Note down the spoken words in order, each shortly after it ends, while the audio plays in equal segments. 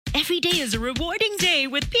Every day is a rewarding day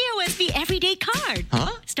with POSB Everyday Card.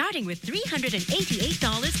 Huh? Starting with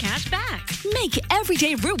 $388 cash back. Make every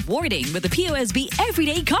day rewarding with the POSB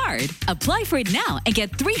Everyday Card. Apply for it now and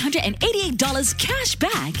get $388 cash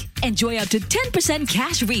back. Enjoy up to 10%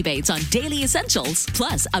 cash rebates on daily essentials,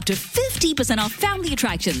 plus up to 50% off family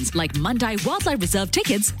attractions like Mandai Wildlife Reserve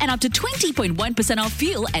tickets and up to 20.1% off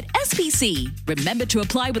fuel at SPC. Remember to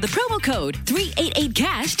apply with the promo code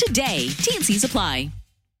 388CASH today. T&Cs apply.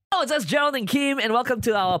 Oh, it's us, Gerald and Kim, and welcome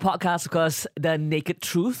to our podcast, of course, The Naked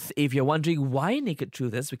Truth. If you're wondering why Naked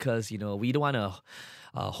Truth, that's because, we don't want to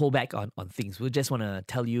hold back on things. We just want to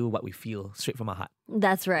tell you what we feel straight from our heart.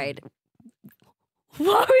 That's right.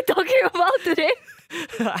 What are we talking about today?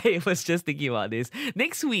 I was just thinking about this.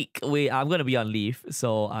 Next week, I'm going to be on leave,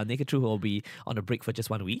 so Naked Truth will be on a break for just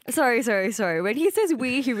 1 week. Sorry. When he says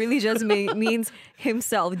we, he really just means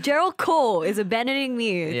himself. Gerald Cole is abandoning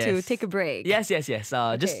me to take a break. Yes. Okay.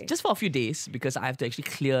 Just for a few days, because I have to actually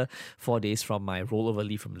clear 4 days from my rollover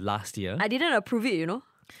leave from last year. I didn't approve it, you know.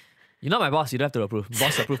 You're not my boss. You don't have to approve.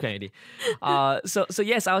 Boss approve kind of day. So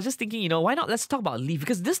yes, I was just thinking, why not? Let's talk about leave,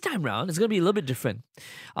 because this time around it's going to be a little bit different.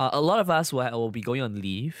 A lot of us will be going on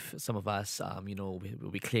leave. Some of us, we'll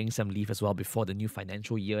be clearing some leave as well before the new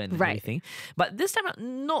financial year and everything. But this time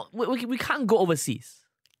around, no, we can't go overseas.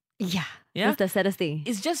 Yeah. Yeah? That's the saddest thing.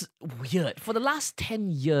 It's just weird. For the last 10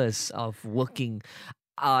 years of working,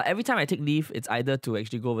 every time I take leave, it's either to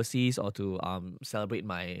actually go overseas or to celebrate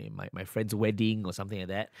my friend's wedding or something like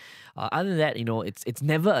that. Other than that, it's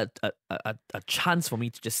never a chance for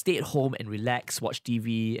me to just stay at home and relax, watch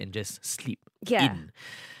TV, and just sleep in.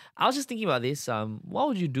 I was just thinking about this. What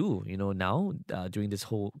would you do, now during this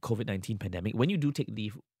whole COVID-19 pandemic? When you do take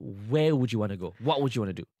leave, where would you want to go? What would you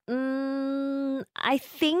want to do? I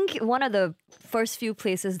think one of the first few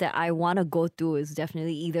places that I want to go to is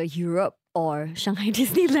definitely either Europe or Shanghai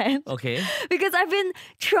Disneyland. Okay. Because I've been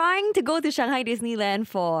trying to go to Shanghai Disneyland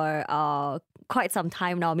for quite some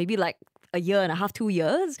time now, maybe like a year and a half, 2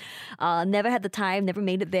 years. Never had the time, never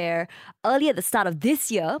made it there. Early at the start of this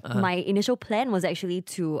year, my initial plan was actually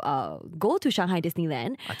to go to Shanghai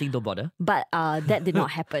Disneyland. I think don't bother. But that did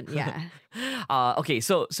not happen, yeah. Okay,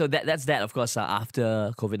 so that's that, of course,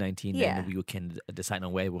 after COVID-19, Yeah. then we can decide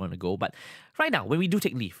on where we want to go. But right now, when we do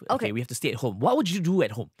take leave, Okay. we have to stay at home. What would you do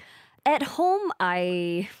at home? At home,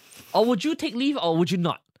 Or would you take leave or would you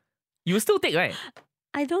not? You will still take, right?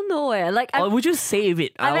 I don't know. Or would you save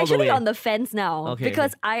it I'm all the actually way? on the fence now Okay,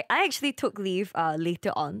 because I actually took leave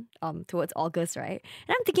later on, towards August, right?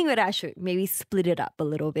 And I'm thinking whether I should maybe split it up a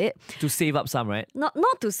little bit. To save up some, right? Not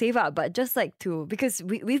to save up, but just like to, because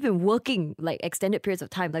we've been working like extended periods of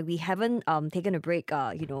time. Like we haven't taken a break,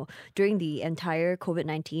 during the entire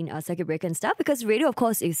COVID-19 circuit breaker and stuff, because radio, of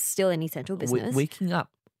course, is still an essential business. Waking up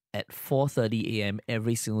at 4:30 a.m.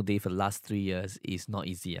 every single day for the last 3 years is not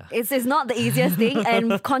easy. It's not the easiest thing,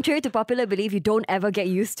 and contrary to popular belief, you don't ever get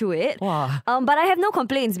used to it. Wow. But I have no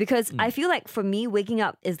complaints because I feel like for me, waking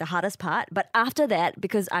up is the hardest part. But after that,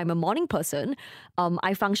 because I'm a morning person,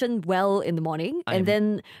 I function well in the morning, and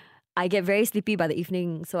then I get very sleepy by the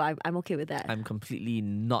evening, so I'm okay with that. I'm completely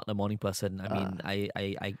not a morning person. I mean,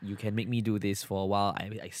 I you can make me do this for a while.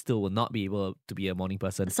 I still will not be able to be a morning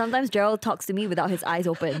person. Sometimes Gerald talks to me without his eyes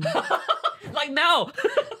open. Like now.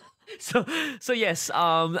 So yes,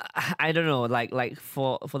 I don't know. Like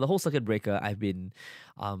for the whole circuit breaker, I've been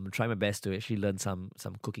trying my best to actually learn some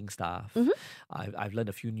cooking stuff. I've learned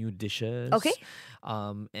a few new dishes. Okay.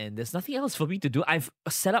 And there's nothing else for me to do. I've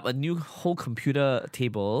set up a new whole computer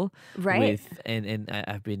table. Right. And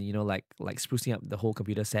I've been like sprucing up the whole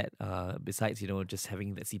computer set. Besides just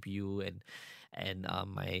having the CPU and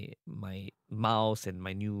my mouse and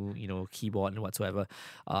my new keyboard and whatsoever.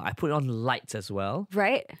 I put on lights as well.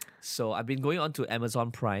 Right? So I've been going on to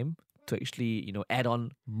Amazon Prime to actually add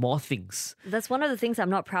on more things. That's one of the things I'm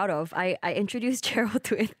not proud of. I introduced Gerald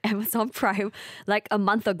to Amazon Prime like a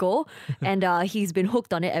month ago, and he's been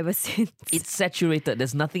hooked on it ever since. It's saturated.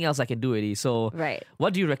 There's nothing else I can do already. So Right.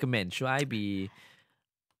 What do you recommend? Should I be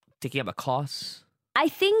taking up a course? I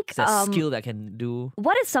think Is there a skill that I can do?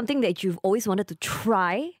 what is something that you've always wanted to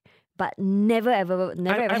try but never ever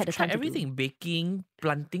I've had the time tried to everything. Baking,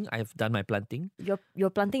 planting. I've done my planting. do? Your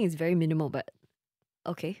planting is very minimal, but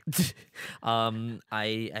okay.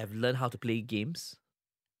 I have learned how to play games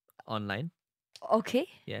online. Okay.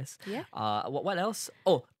 Yes. Yeah. What else?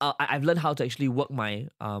 Oh, I've learned how to actually work my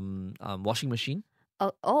washing machine.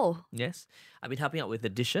 Oh, Yes. I've been helping out with the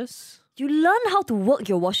dishes. you learn how to work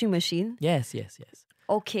your washing machine? Yes.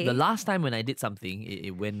 Okay. The last time when I did something,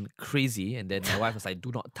 it went crazy, and then my wife was like,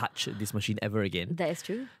 "Do not touch this machine ever again." That is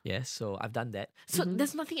true. Yes, so I've done that. So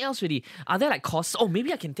there's nothing else really. Are there like courses? Oh,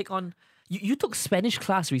 maybe I can take on. You took Spanish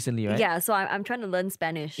class recently, right? Yeah, so I'm trying to learn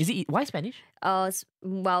Spanish. Is it why Spanish?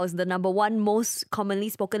 Well, it's the number one most commonly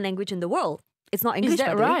spoken language in the world. It's not English,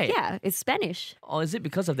 that by the way. right? Yeah, it's Spanish. Or is it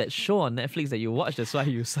because of that show on Netflix that you watched? That's why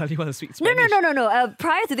you suddenly want to speak No, Spanish? no.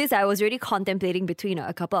 Prior to this, I was already contemplating between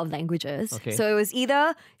a couple of languages. Okay. So it was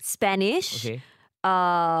either Spanish. Okay.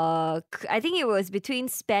 I think it was between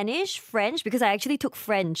Spanish, French, because I actually took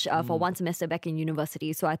French for one semester back in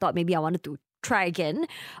university. So I thought maybe I wanted to try again,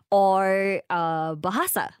 or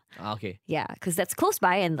Bahasa. Okay. Yeah, because that's close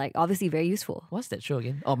by and like obviously very useful. What's that show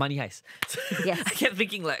again? Oh, Money Heist. Yes. I kept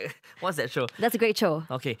thinking like, what's that show? That's a great show.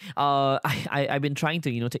 Okay. I've been trying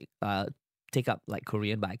to take up like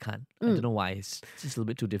Korean, but I can't. I don't know why. It's just a little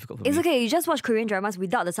bit too difficult for It's me. okay. You just watch Korean dramas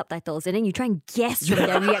without the subtitles, and then you try and guess from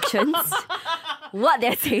their reactions what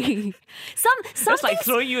they're saying. Some That's like things,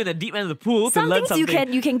 throwing you in the deep end of the pool to some learn things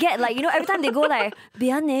something. you can get like every time they go like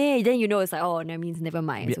 "미안해," then you know it's like that means never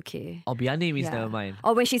mind. It's okay. Or biane means Yeah. never mind.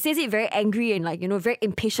 Or when she says it very angry and like very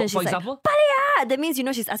impatient, For she's example? like "Palia!" That means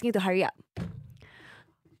she's asking you to hurry up.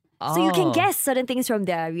 So you can Oh. guess certain things from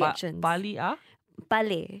their Pa- reactions. Pali ah?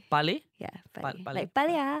 Pale. Pale? Yeah, pale. Pale. Like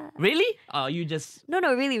palia. Really? Oh, you just No,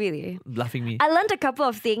 really. bluffing me. I learned a couple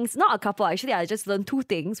of things. Not a couple, actually. I just learned 2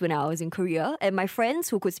 things when I was in Korea. And my friends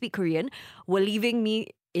who could speak Korean were leaving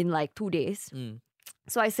me in like 2 days.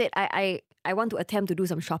 So I said, I want to attempt to do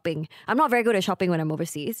some shopping. I'm not very good at shopping when I'm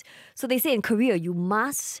overseas. So they say in Korea, you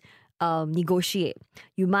must negotiate.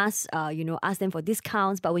 You must, ask them for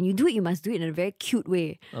discounts. But when you do it, you must do it in a very cute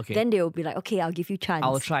way. Okay. Then they'll be like, okay, I'll give you chance.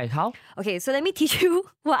 I'll try. How? Okay, so let me teach you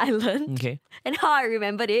what I learned Okay. and how I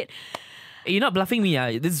remembered it. You're not bluffing me,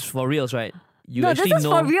 This is for reals, right? You No, this actually is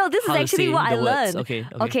know for real. This is how to actually say what I the words.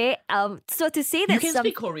 learned. Okay. So to say that You can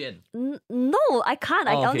speak Korean. No, I can't.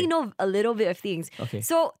 I Oh, okay. only know a little bit of things. Okay.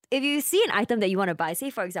 So if you see an item that you want to buy, say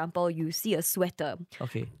for example, you see a sweater.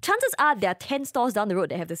 Okay. Chances are there are 10 stores down the road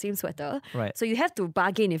that have the same sweater. Right. So you have to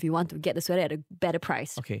bargain if you want to get the sweater at a better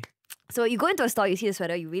price. Okay. So you go into a store, you see the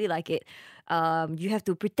sweater, you really like it. You have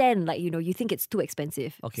to pretend like you think it's too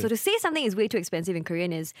expensive. Okay. So to say something is way too expensive in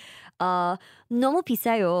Korean is 너무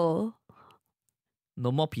비싸요. No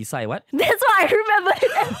more pisai, what? That's what I remember.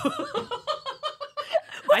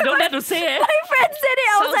 I don't have to say it. My friend said it.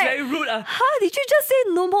 I was Sounds like, very rude. huh? Did you just say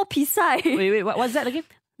너무 비싸? Wait, what's that again?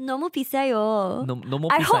 너무 비싸요. No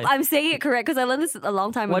more I pisai. hope I'm saying it correct because I learned this a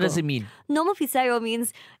long time What ago. does it mean? 너무 비싸요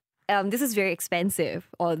means this is very expensive,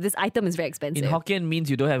 or this item is very expensive. In Hokkien means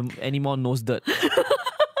you don't have any more nose dirt.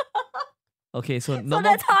 Okay, so no So more.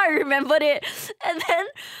 that's how I remembered it. And then,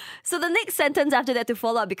 so the next sentence after that to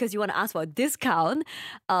follow up, because you want to ask for a discount,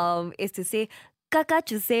 is to say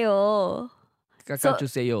깎아주세요.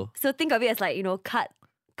 Kakachuseyo. So think of it as like cut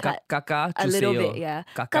Kakachuseyo. a little bit, yeah.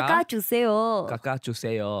 깎아주세요.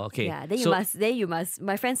 Kakachuseyo. Okay. Yeah, then you must.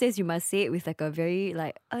 My friend says you must say it with like a very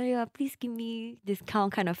like, oh yeah, please give me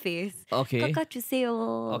discount kind of face. Okay.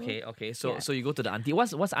 깎아주세요. Okay. So Yeah. so you go to the auntie.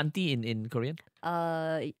 What's auntie in Korean?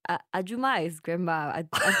 Ajuma is grandma.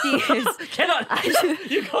 Auntie is. Cannot.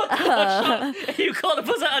 You go to the shop. You call the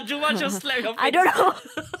person Ajuma, she'll slap your face. I don't know.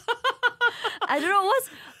 I don't know what's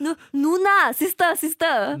Nuna, sister.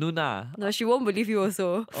 Nuna. No, she won't believe you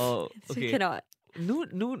also. Oh, She okay. cannot.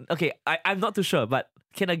 Noon. Okay, I'm not too sure, but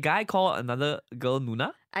can a guy call another girl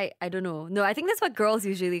Nuna? I don't know. No, I think that's what girls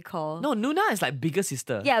usually call. No, Nuna is like bigger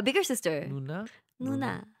sister. Yeah, bigger sister. Nuna.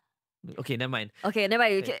 Nuna. Okay, never mind. Okay, never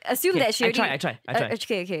mind. You can assume Okay, that she I already... try.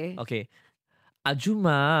 Okay. Okay.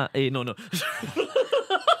 Ajuma. No.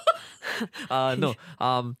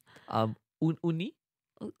 No. Uni.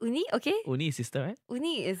 Uni, okay. Uni is sister, right?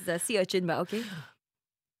 Uni is the sea urchin, but okay.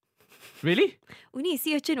 Really? Uni is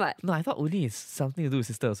sea urchin, what? No, I thought Uni is something to do with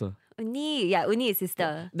sister also. Uni is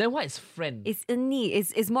sister. Then what is friend? It's Uni.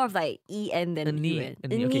 It's more of like En than Uni. UN.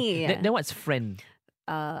 Uni, okay. yeah. Then what's friend?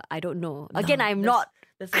 I don't know. Again, No, I'm that's- not.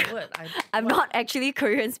 That's the word. I'm not actually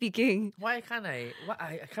Korean speaking. Why can't I? What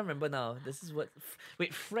I can't remember now. This is what.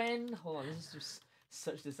 Wait, friend. Hold on. Let's just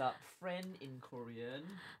search this up. Friend in Korean.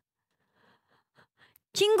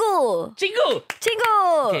 친구. Chingu.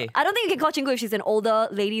 친구. Okay. I don't think you can call 친구 if she's an older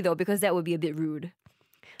lady though, because that would be a bit rude.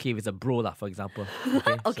 Okay, if it's a bro lah, for example.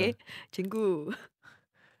 Okay. Okay. 친구.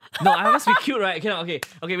 So, no, I must be cute, right? Cannot. Okay.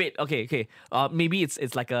 Okay. Wait. Okay. Maybe it's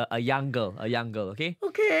like a young girl. A young girl. Okay.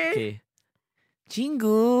 Okay. Okay.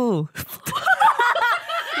 Chingu.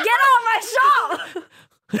 Get out of my shop!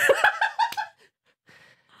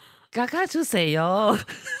 깎아주세요.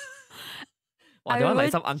 Wow, I that one like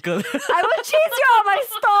would- some uncle. I will chase you out of my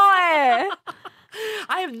store.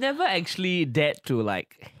 I have never actually dared to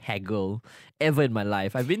like haggle ever in my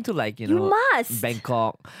life. I've been to like, you know, must.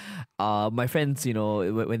 Bangkok. My friends, you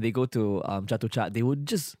know, when they go to Chatuchak,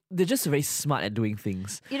 they're just very smart at doing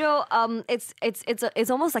things. You know,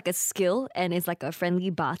 it's almost like a skill and it's like a friendly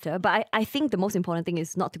barter. But I think the most important thing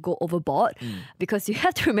is not to go overboard because you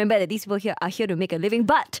have to remember that these people here are here to make a living.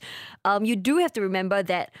 But you do have to remember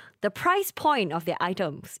that the price point of their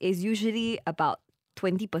items is usually about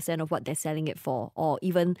 20% of what they're selling it for, or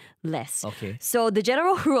even less. Okay. So the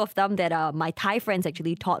general rule of thumb that my Thai friends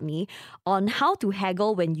actually taught me on how to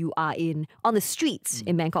haggle when you are on the streets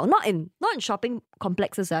in Bangkok, not in shopping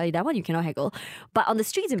complexes. That one you cannot haggle, but on the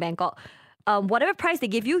streets in Bangkok, whatever price they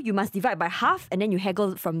give you, you must divide by half, and then you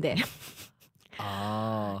haggle from there.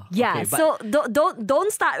 Oh, Yeah, okay, but so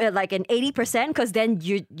don't start at like an 80% because then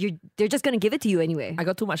they're just gonna give it to you anyway. I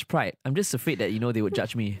got too much pride. I'm just afraid that, you know, they would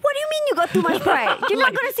judge me. What do you mean you got too much pride? You're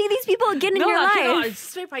not gonna see these people again in No, your I life. cannot.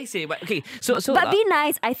 It's very paiseh. But okay, so But be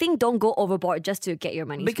nice. I think don't go overboard just to get your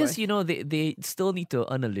money. because you know they still need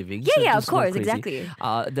to earn a living. Yeah, so yeah, just of go course, crazy. exactly.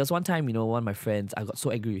 There was one time, you know, one of my friends, I got so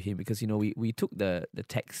angry with him because, you know, we took the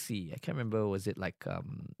taxi. I can't remember, was it like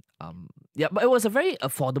yeah, but it was a very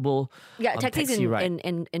affordable taxis taxi ride.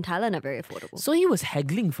 in Thailand are very affordable. So he was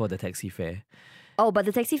haggling for the taxi fare. Oh, but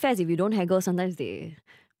the taxi fares, if you don't haggle, sometimes they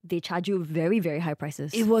charge you very, very high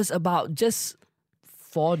prices. It was about just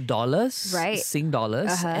 $4, Right. Sing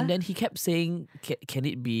dollars, Uh-huh. and then he kept saying, "Can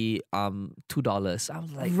it be $2?" I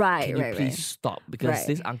was like, Right, "Can you right, please right. stop?" Because Right.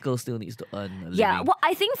 this uncle still needs to earn a Yeah, living. well,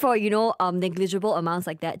 I think for, negligible amounts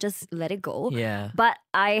like that, just let it go. Yeah. But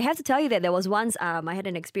I have to tell you that there was once I had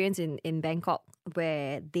an experience in Bangkok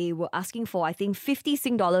where they were asking for, I think, 50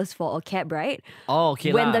 Sing dollars for a cab ride. Oh,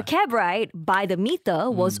 okay When lah. the cab ride by the meter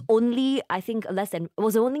was only, I think,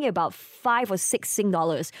 was only about 5 or 6 Sing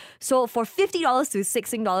dollars. So for $50 to 6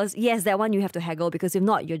 Sing dollars, yes, that one you have to haggle because if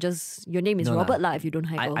not, your name is No lah. Robert lah if you don't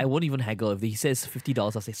haggle. I won't even haggle. If he says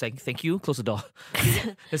 $50, I'll say, "Thank you, close the door."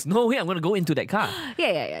 There's no way I'm going to go into that car.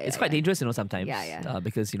 yeah. It's quite dangerous, you know, sometimes. Yeah.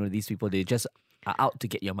 Because, you know, these people, they just are out to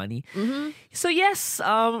get your money. Mm-hmm. So yes,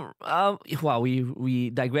 wow, we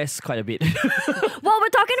digress quite a bit. Well, we're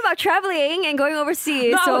talking about traveling and going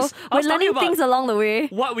overseas, No, I so was we're talking learning about things along the way.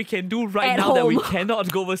 What we can do right At now that we home.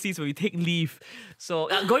 cannot go overseas when we take leave. So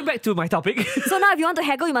going back to my topic. So now if you want to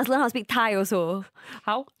haggle, you must learn how to speak Thai also.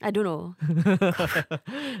 How? I don't know.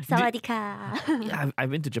 Sawadika. Yeah, I've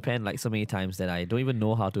been to Japan like so many times that I don't even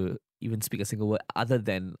know how to even speak a single word other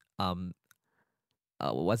than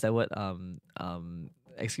what's that word?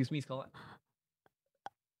 Excuse me, it's called what?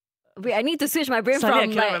 Wait, I need to switch my brain Suddenly I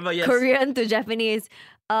from cannot like remember, yes. Korean to Japanese.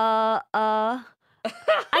 I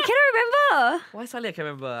cannot remember. Why suddenly I can't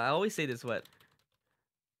remember? I always say this word.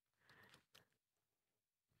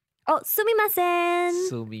 Oh, sumimasen.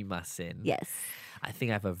 Sumimasen. Yes. I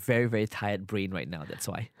think I have a very, very tired brain right now. That's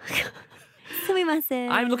why. Sumimasen.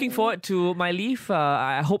 I'm looking forward to my leave.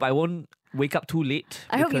 I hope I won't wake up too late.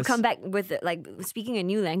 I hope you because come back with like speaking a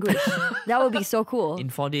new language. That would be so cool. in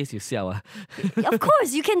 4 days, you siao. Of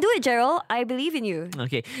course, you can do it, Gerald. I believe in you.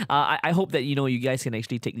 Okay. I hope that, you know, you guys can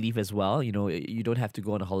actually take leave as well. You know, you don't have to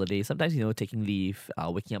go on a holiday. Sometimes, you know, taking leave,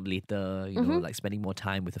 waking up later, you know, like spending more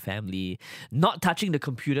time with the family, not touching the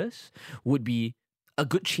computers would be a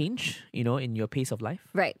good change, you know, in your pace of life.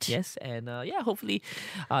 Right. Yes, and hopefully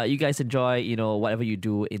you guys enjoy, you know, whatever you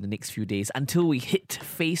do in the next few days until we hit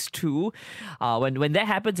phase 2. When that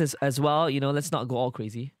happens as well, you know, let's not go all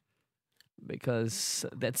crazy because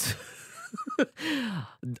that's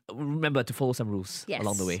remember to follow some rules Yes,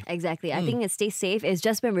 along the way. Exactly. I think it stays safe. It's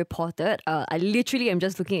just been reported. I literally am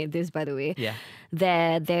just looking at this, by the way. Yeah.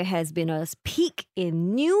 There has been a peak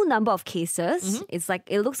in new number of cases.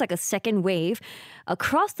 It looks like a second wave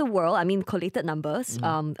across the world. I mean, collated numbers.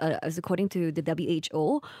 As according to the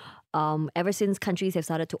WHO. Ever since countries have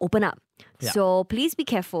started to open up. Yeah. So please be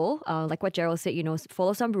careful. Like what Gerald said, you know,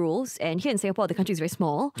 follow some rules. And here in Singapore, the country is very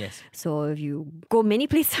small. Yes. So if you go many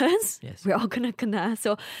places, Yes. we're all gonna kena.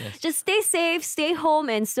 So just stay safe, stay home,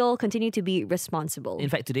 and still continue to be responsible. In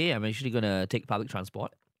fact, today I'm actually gonna take public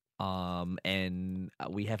transport. And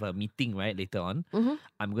we have a meeting right later on.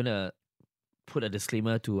 I'm gonna put a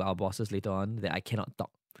disclaimer to our bosses later on that I cannot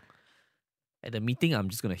talk. At the meeting, I'm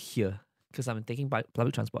just gonna hear because I'm taking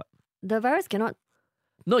public transport. The virus cannot.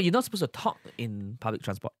 No, you're not supposed to talk in public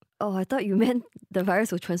transport. Oh, I thought you meant the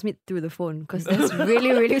virus will transmit through the phone because that's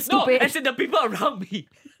really, really stupid. No, as in the people around me.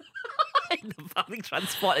 In the public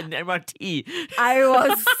transport and the MRT. I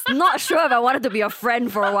was not sure if I wanted to be a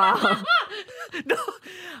friend for a while. No.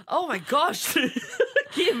 Oh my gosh.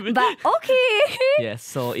 Kim. But okay. Yes,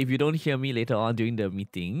 so if you don't hear me later on during the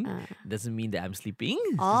meeting, doesn't mean that I'm sleeping.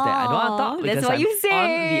 It's just that I don't want to talk that's because what I'm you say.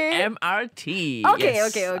 on the MRT. Okay,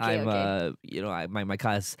 Yes, okay. my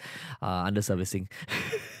car is under servicing.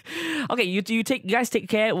 Okay, you guys take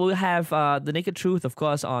care. We'll have The Naked Truth, of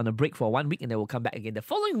course, on a break for 1 week, and then we'll come back again the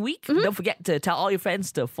following week. Don't forget to tell all your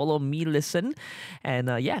friends to follow me, listen, and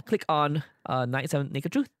click on 97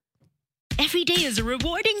 Naked Truth. Every day is a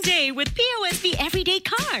rewarding day with POSB Everyday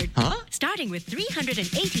Card. Starting with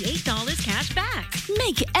 $388 cash back.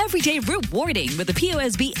 Make every day rewarding with the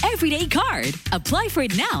POSB Everyday Card. Apply for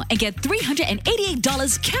it now and get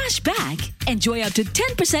 $388 cash back. Enjoy up to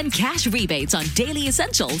 10% cash rebates on daily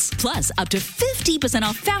essentials, plus up to 50%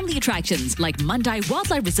 off family attractions like Mandai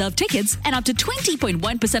Wildlife Reserve tickets and up to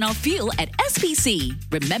 20.1% off fuel at SPC.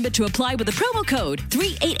 Remember to apply with the promo code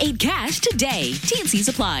 388CASH today. T&Cs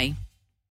apply.